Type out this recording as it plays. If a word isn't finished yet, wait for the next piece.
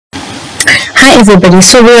Hi everybody.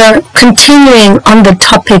 So we are continuing on the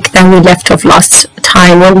topic that we left off last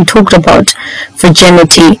time when we talked about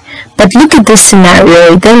virginity. But look at this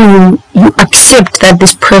scenario. Then you accept that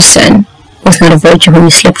this person was not a virgin when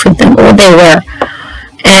you slept with them, or they were,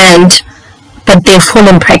 but they've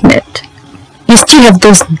fallen pregnant. You still have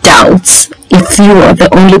those doubts if you are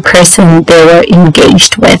the only person they were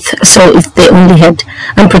engaged with. So if they only had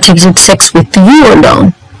unprotected sex with you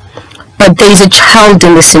alone. But there is a child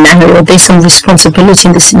in the scenario, there's some responsibility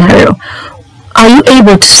in the scenario. Are you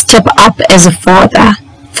able to step up as a father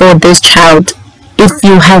for this child if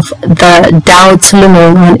you have the doubts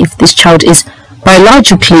lingering on if this child is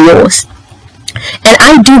biologically yours? And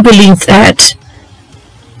I do believe that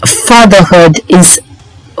fatherhood is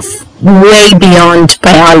way beyond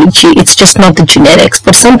biology. It's just not the genetics,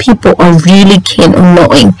 but some people are really keen on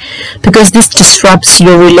knowing, because this disrupts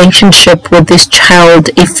your relationship with this child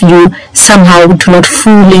if you somehow do not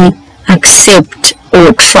fully accept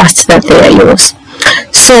or trust that they are yours.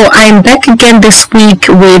 So I'm back again this week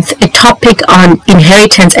with a topic on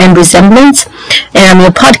inheritance and resemblance, and I'm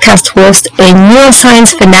your podcast host, a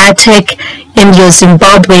neuroscience fanatic and your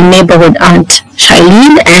Zimbabwe neighborhood aunt,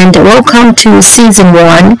 Shailene, and welcome to season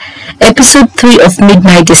 1, episode 3 of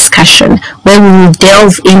Midnight Discussion, where we will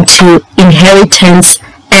delve into inheritance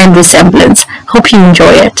and resemblance. Hope you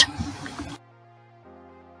enjoy it.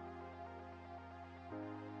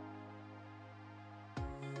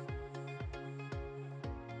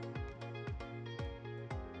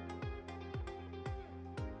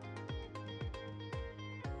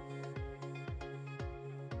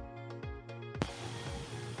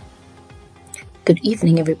 Good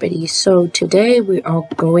evening, everybody. So today we are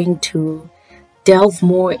going to delve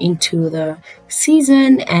more into the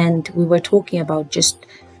season, and we were talking about just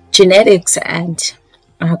genetics and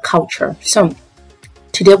culture. So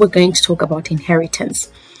today we're going to talk about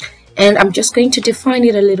inheritance, and I'm just going to define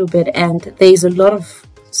it a little bit, and there's a lot of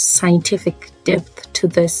scientific depth to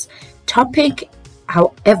this topic.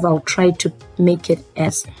 However, I'll try to make it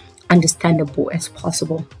as understandable as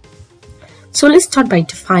possible. So let's start by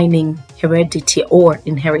defining heredity or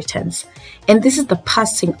inheritance. And this is the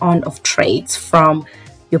passing on of traits from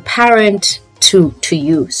your parent to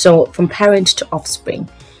you. So from parent to offspring.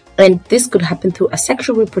 And this could happen through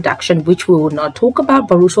asexual reproduction, which we will not talk about,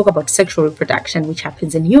 but we'll talk about sexual reproduction, which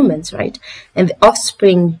happens in humans, right? And the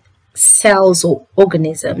offspring cells or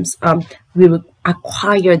organisms, we will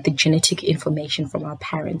acquire the genetic information from our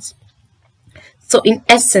parents. So in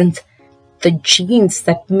essence, the genes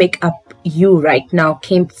that make up you right now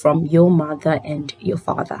came from your mother and your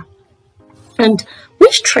father. And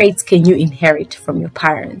which traits can you inherit from your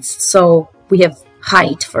parents? So we have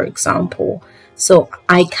height, for example. So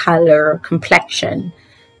eye color, complexion.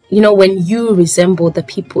 You know, when you resemble the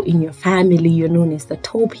people in your family, you're known as the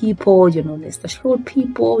tall people, you're known as the short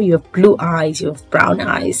people, you have blue eyes, you have brown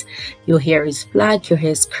eyes, your hair is black, your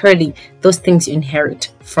hair is curly. Those things you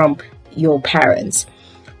inherit from your parents.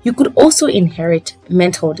 You could also inherit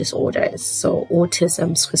mental disorders, so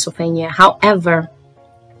autism, schizophrenia. However,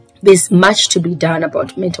 there's much to be done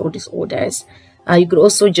about mental disorders. You could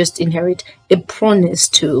also just inherit a proneness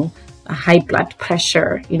to high blood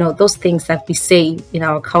pressure. You know, those things that we say in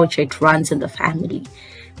our culture, it runs in the family.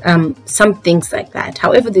 Some things like that.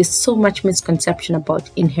 However, there's so much misconception about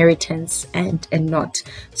inheritance and not.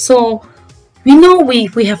 So we know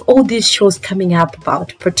we have all these shows coming up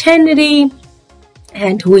about paternity,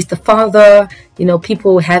 and who is the father, you know,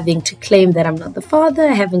 people having to claim that I'm not the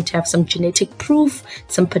father, having to have some genetic proof,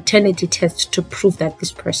 some paternity tests to prove that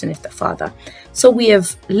this person is the father. So we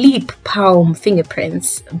have lip, palm,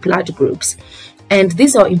 fingerprints, blood groups, and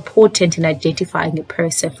these are important in identifying a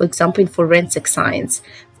person. For example, in forensic science,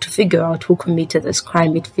 to figure out who committed this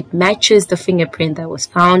crime, if it matches the fingerprint that was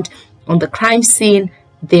found on the crime scene,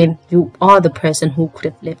 then you are the person who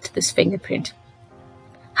could have left this fingerprint.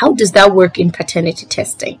 How does that work in paternity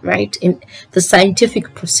testing, right? In the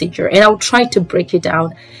scientific procedure. And I'll try to break it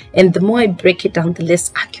down. And the more I break it down, the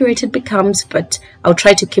less accurate it becomes. But I'll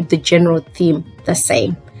try to keep the general theme the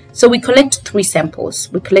same. So we collect 3 samples.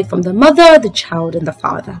 We collect from the mother, the child, and the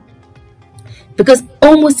father. Because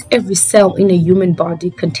almost every cell in a human body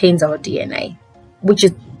contains our DNA, which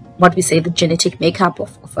is what we say the genetic makeup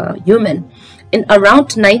of a human. And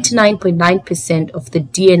around 99.9% of the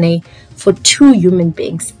DNA for 2 human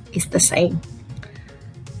beings is the same.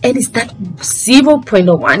 And it's that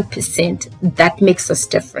 0.01% that makes us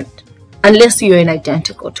different, unless you're an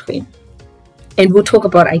identical twin. And we'll talk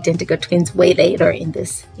about identical twins way later in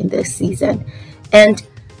this season. And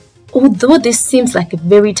although this seems like a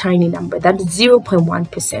very tiny number, that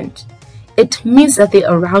 0.1%, it means that there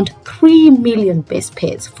are around 3 million base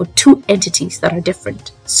pairs for two entities that are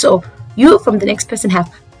different. So you from the next person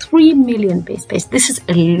have 3 million base pairs. This is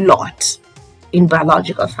a lot in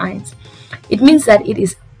biological science. It means that it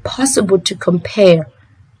is possible to compare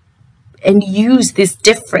and use these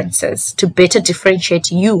differences to better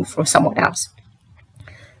differentiate you from someone else.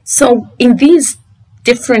 So in these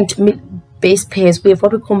different base pairs, we have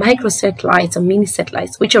what we call microsatellites or mini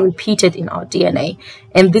satellites, which are repeated in our DNA.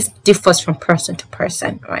 And this differs from person to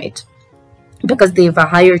person, right? Because they have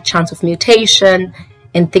a higher chance of mutation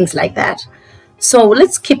and things like that. So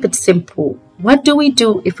let's keep it simple. What do we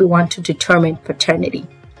do if we want to determine paternity?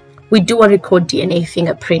 We do what we call DNA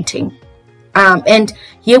fingerprinting. And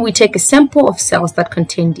here we take a sample of cells that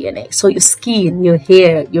contain DNA. So your skin, your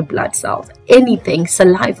hair, your blood cells, anything,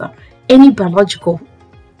 saliva, any biological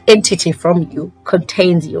entity from you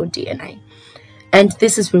contains your DNA. And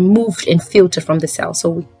this is removed and filtered from the cell. So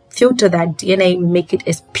we filter that DNA, we make it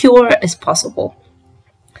as pure as possible.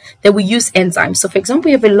 Then we use enzymes. So for example,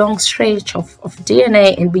 we have a long stretch of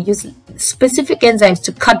DNA and we use specific enzymes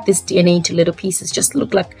to cut this DNA into little pieces. Just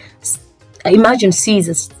look like, imagine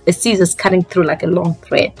scissors cutting through like a long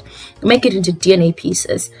thread. Make it into DNA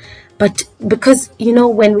pieces. But because,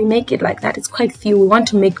 when we make it like that, it's quite few. We want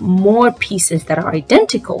to make more pieces that are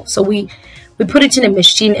identical. So we put it in a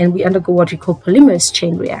machine and we undergo what we call polymerase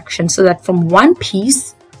chain reaction. So that from one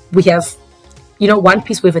piece, we have, one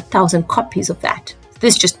piece, we have 1,000 copies of that.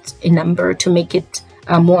 This is just a number to make it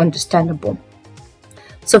more understandable.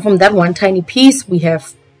 So from that one tiny piece, we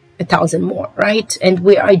have 1,000 more, right? And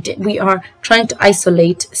we are trying to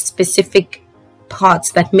isolate specific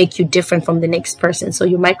parts that make you different from the next person. So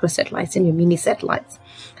your microsatellites and your mini satellites.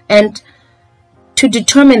 And to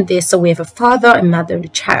determine this, so we have a father, a mother, and a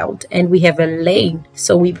child, and we have a lane.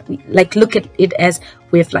 So we look at it as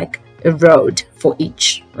we have like a road for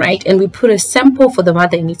each, right? And we put a sample for the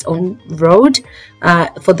mother in its own road,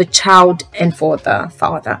 for the child and for the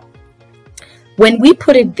father. When we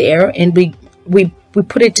put it there and we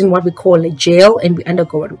put it in what we call a gel, and we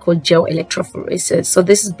undergo what we call gel electrophoresis. So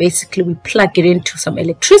this is basically we plug it into some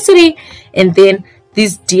electricity, and then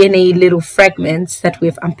these DNA little fragments that we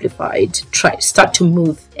have amplified start to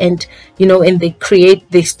move, and and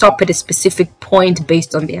they stop at a specific point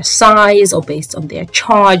based on their size or based on their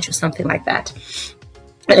charge or something like that.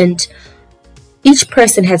 And each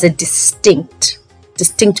person has a distinct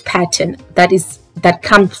pattern that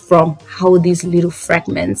comes from how these little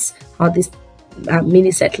fragments, how these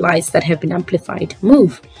mini satellites that have been amplified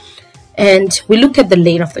move. And we look at the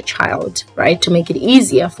lane of the child, right, to make it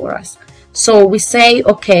easier for us. So we say,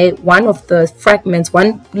 okay, one of the fragments,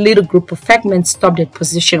 one little group of fragments stopped at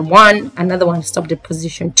position 1, another one stopped at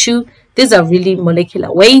position 2. These are really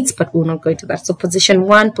molecular weights, but we'll not go into that. So position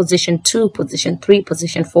 1, position 2, position 3,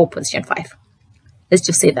 position 4, position 5. Let's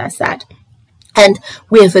just say that's that. And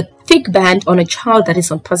we have a thick band on a child that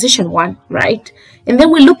is on position 1, right? And then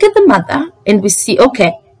we look at the mother and we see,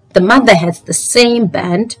 okay, the mother has the same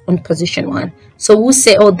band on position 1. So we'll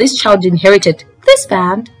say, oh, this child inherited this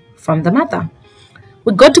band from the mother.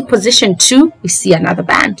 We go to position 2, we see another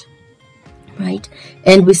band, right?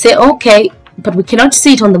 And we say, okay, but we cannot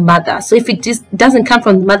see it on the mother. So if it doesn't come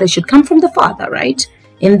from the mother, it should come from the father, right?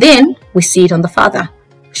 And then we see it on the father.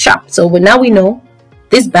 Sharp. So now we know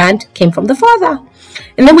this band came from the father.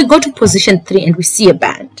 And then we go to position 3 and we see a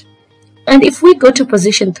band. And if we go to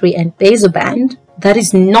position 3 and there's a band that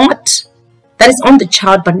is on the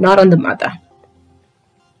child but not on the mother.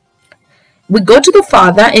 We go to the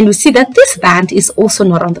father and we see that this band is also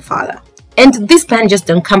not on the father. And this band just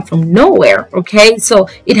don't come from nowhere, okay? So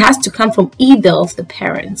it has to come from either of the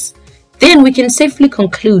parents. Then we can safely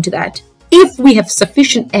conclude that if we have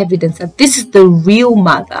sufficient evidence that this is the real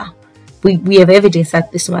mother, we have evidence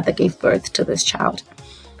that this mother gave birth to this child,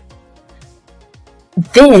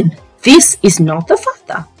 then this is not the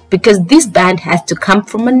father, because this band has to come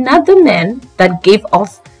from another man that gave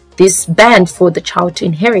off this band for the child to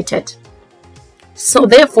inherit it. So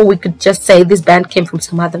therefore, we could just say this band came from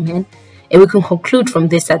some other man, and we can conclude from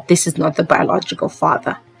this that this is not the biological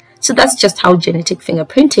father. So that's just how genetic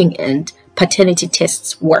fingerprinting and paternity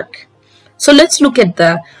tests work. So let's look at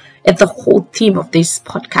the whole theme of this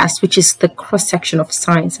podcast, which is the cross-section of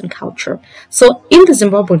science and culture. So in the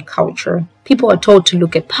Zimbabwean culture, people are told to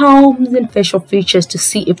look at palms and facial features to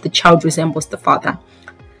see if the child resembles the father.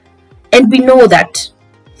 And we know that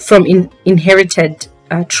from inherited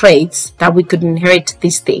traits that we could inherit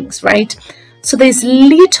these things, right? So there's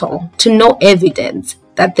little to no evidence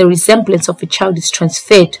that the resemblance of a child is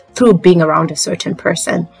transferred through being around a certain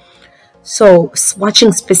person. So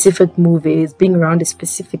watching specific movies, being around a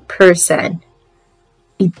specific person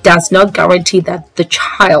it does not guarantee that the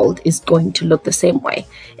child is going to look the same way.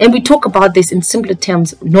 And we talk about this in simpler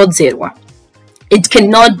terms, nodzerwa. It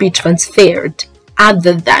cannot be transferred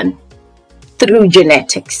other than through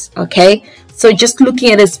genetics, okay? So just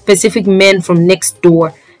looking at a specific man from next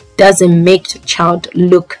door doesn't make the child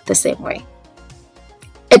look the same way.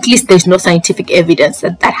 At least there's no scientific evidence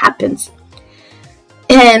that that happens.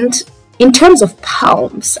 And in terms of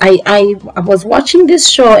palms, I was watching this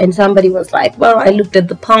show and somebody was like, well, I looked at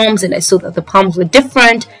the palms and I saw that the palms were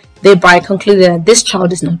different, thereby concluded that this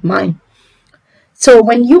child is not mine. So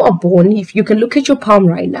when you are born, if you can look at your palm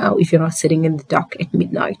right now, if you're not sitting in the dark at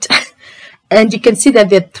midnight, and you can see that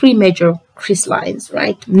there are 3 major crease lines,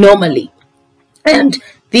 right? Normally. And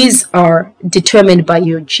these are determined by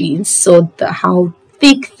your genes. So how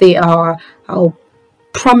thick they are, how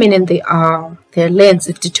prominent they are, their length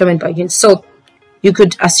is determined by genes. So you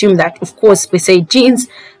could assume that, of course, we say genes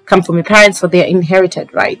come from your parents, so they are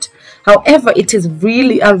inherited, right? However, it is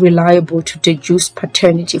really unreliable to deduce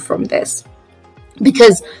paternity from this.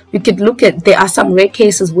 Because you could look at, there are some rare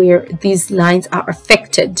cases where these lines are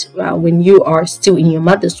affected when you are still in your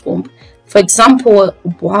mother's womb. For example,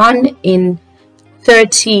 1 in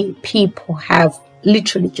 30 people have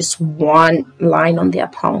literally just 1 line on their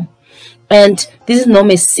palm. And this is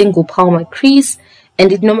normally a single palmar crease,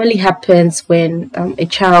 and it normally happens when a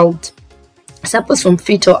child suffers from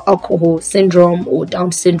fetal alcohol syndrome or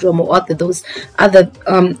Down syndrome or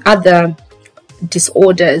other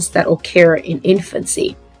disorders that occur in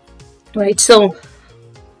infancy, right? So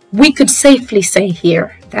we could safely say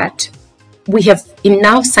here that we have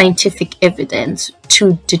enough scientific evidence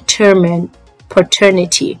to determine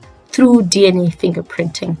paternity through DNA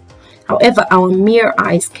fingerprinting. However, our mere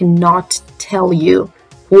eyes cannot tell you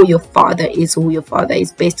who your father is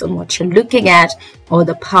based on what you're looking at or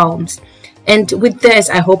the palms. And with this,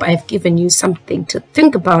 I hope I've given you something to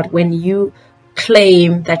think about when you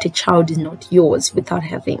claim that a child is not yours without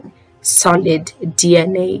having solid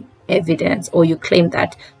DNA evidence, or you claim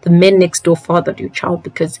that the men next door fathered your child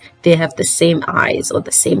because they have the same eyes or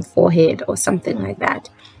the same forehead or something like that.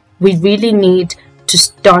 We really need to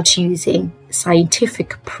start using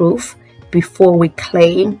scientific proof before we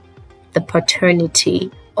claim the paternity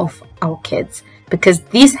of our kids, because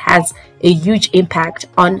this has a huge impact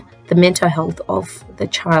on the mental health of the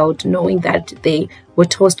child, knowing that they were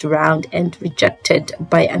tossed around and rejected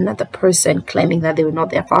by another person claiming that they were not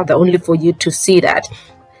their father, only for you to see that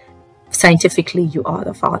scientifically you are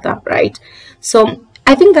the father, right? So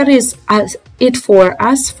I think that is it for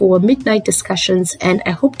us for Midnight Discussions, and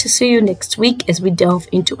I hope to see you next week as we delve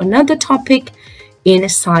into another topic in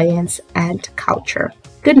science and culture.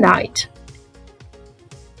 Good night.